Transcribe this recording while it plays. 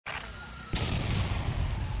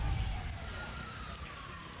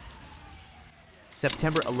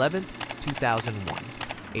September 11th, 2001.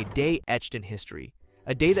 A day etched in history.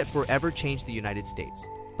 A day that forever changed the United States.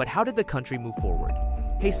 But how did the country move forward?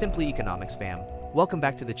 Hey Simply Economics fam, welcome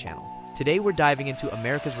back to the channel. Today we're diving into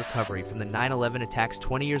America's recovery from the 9/11 attacks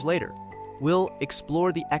 20 years later. We'll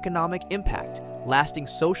explore the economic impact, lasting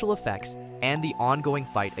social effects, and the ongoing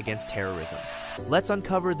fight against terrorism. Let's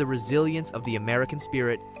uncover the resilience of the American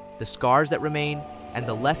spirit, the scars that remain, and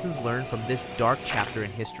the lessons learned from this dark chapter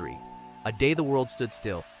in history. A day the world stood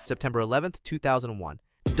still, September 11th, 2001.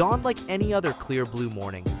 Dawned like any other clear blue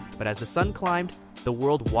morning, but as the sun climbed, the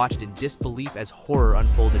world watched in disbelief as horror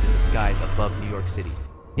unfolded in the skies above New York City.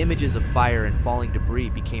 Images of fire and falling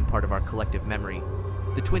debris became part of our collective memory.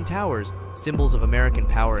 The Twin Towers, symbols of American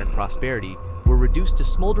power and prosperity, were reduced to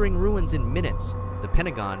smoldering ruins in minutes. The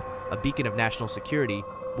Pentagon, a beacon of national security,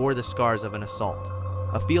 bore the scars of an assault.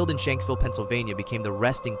 A field in Shanksville, Pennsylvania became the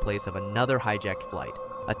resting place of another hijacked flight,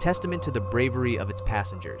 a testament to the bravery of its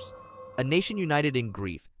passengers. A nation united in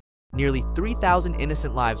grief. Nearly 3,000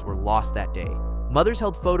 innocent lives were lost that day. Mothers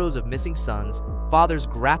held photos of missing sons, fathers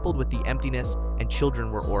grappled with the emptiness, and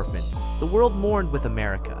children were orphaned. The world mourned with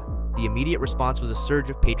America. The immediate response was a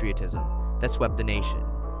surge of patriotism that swept the nation.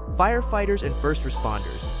 Firefighters and first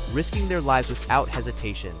responders, risking their lives without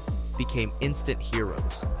hesitation, became instant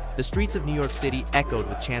heroes. The streets of New York City echoed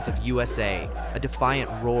with chants of USA, a defiant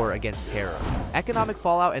roar against terror. Economic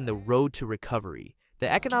fallout and the road to recovery.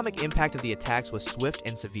 The economic impact of the attacks was swift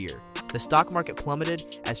and severe. The stock market plummeted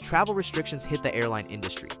as travel restrictions hit the airline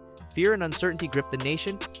industry. Fear and uncertainty gripped the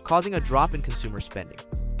nation, causing a drop in consumer spending.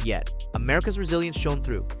 Yet, America's resilience shone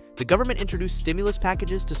through. The government introduced stimulus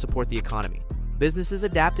packages to support the economy. Businesses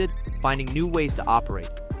adapted, finding new ways to operate.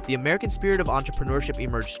 The American spirit of entrepreneurship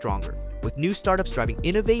emerged stronger, with new startups driving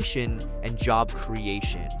innovation and job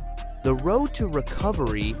creation. The road to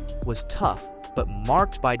recovery was tough, but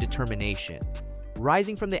marked by determination.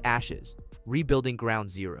 Rising from the ashes, rebuilding ground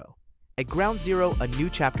zero. At ground zero, a new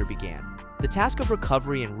chapter began. The task of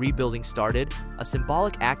recovery and rebuilding started, a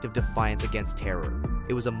symbolic act of defiance against terror.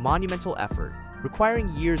 It was a monumental effort,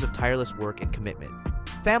 requiring years of tireless work and commitment.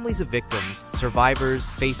 Families of victims, survivors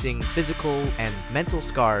facing physical and mental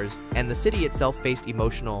scars, and the city itself faced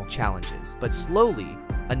emotional challenges. But slowly,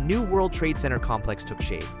 a new World Trade Center complex took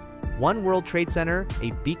shape. One World Trade Center,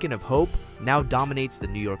 a beacon of hope, now dominates the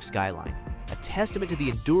New York skyline, a testament to the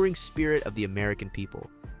enduring spirit of the American people.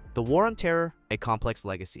 The War on Terror, a complex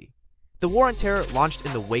legacy. The War on Terror, launched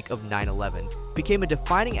in the wake of 9/11, became a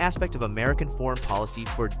defining aspect of American foreign policy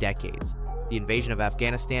for decades. The invasion of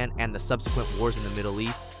Afghanistan and the subsequent wars in the Middle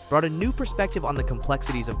East brought a new perspective on the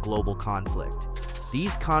complexities of global conflict.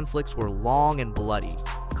 These conflicts were long and bloody,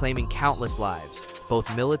 claiming countless lives,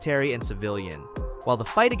 both military and civilian. While the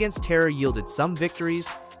fight against terror yielded some victories,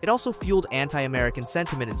 it also fueled anti-American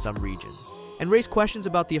sentiment in some regions, and raised questions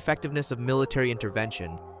about the effectiveness of military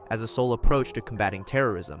intervention as a sole approach to combating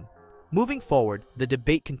terrorism. Moving forward, the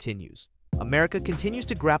debate continues. America continues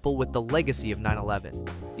to grapple with the legacy of 9/11.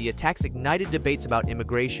 The attacks ignited debates about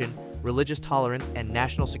immigration, religious tolerance, and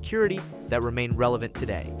national security that remain relevant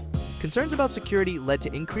today. Concerns about security led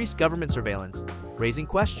to increased government surveillance, raising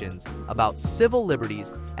questions about civil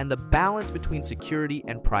liberties and the balance between security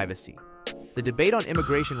and privacy. The debate on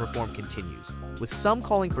immigration reform continues, with some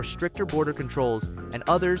calling for stricter border controls and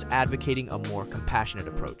others advocating a more compassionate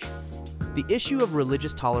approach. The issue of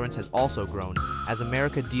religious tolerance has also grown as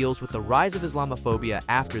America deals with the rise of Islamophobia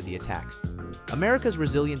after the attacks. America's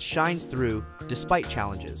resilience shines through despite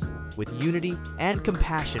challenges, with unity and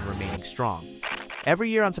compassion remaining strong. Every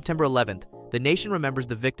year on September 11th, the nation remembers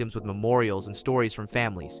the victims with memorials and stories from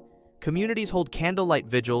families. Communities hold candlelight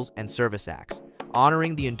vigils and service acts,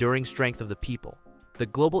 honoring the enduring strength of the people. The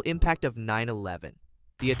global impact of 9/11.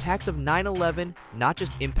 The attacks of 9/11 not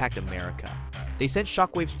just impact America. They sent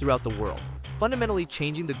shockwaves throughout the world, fundamentally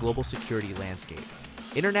changing the global security landscape.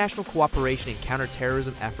 International cooperation in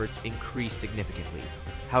counterterrorism efforts increased significantly.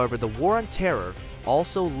 However, the war on terror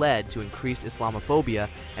also led to increased Islamophobia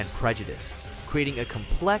and prejudice, creating a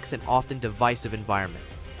complex and often divisive environment.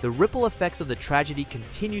 The ripple effects of the tragedy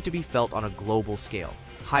continue to be felt on a global scale,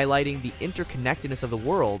 highlighting the interconnectedness of the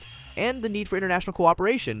world and the need for international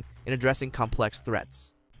cooperation in addressing complex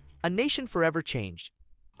threats. A nation forever changed.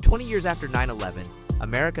 20 years after 9/11,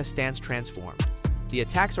 America stands transformed. The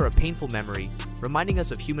attacks are a painful memory, reminding us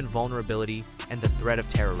of human vulnerability and the threat of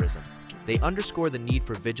terrorism. They underscore the need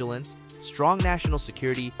for vigilance, strong national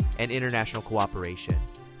security, and international cooperation.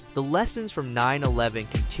 The lessons from 9/11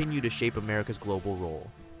 continue to shape America's global role.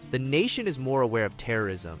 The nation is more aware of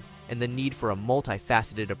terrorism and the need for a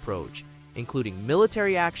multifaceted approach, including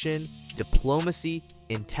military action, diplomacy,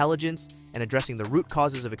 intelligence, and addressing the root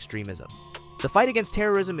causes of extremism. The fight against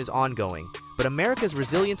terrorism is ongoing, but America's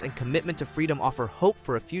resilience and commitment to freedom offer hope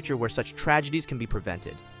for a future where such tragedies can be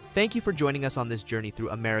prevented. Thank you for joining us on this journey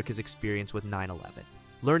through America's experience with 9/11.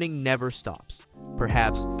 Learning never stops.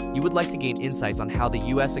 Perhaps you would like to gain insights on how the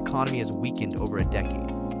U.S. economy has weakened over a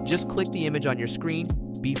decade. Just click the image on your screen.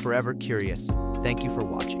 Be forever curious. Thank you for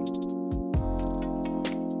watching.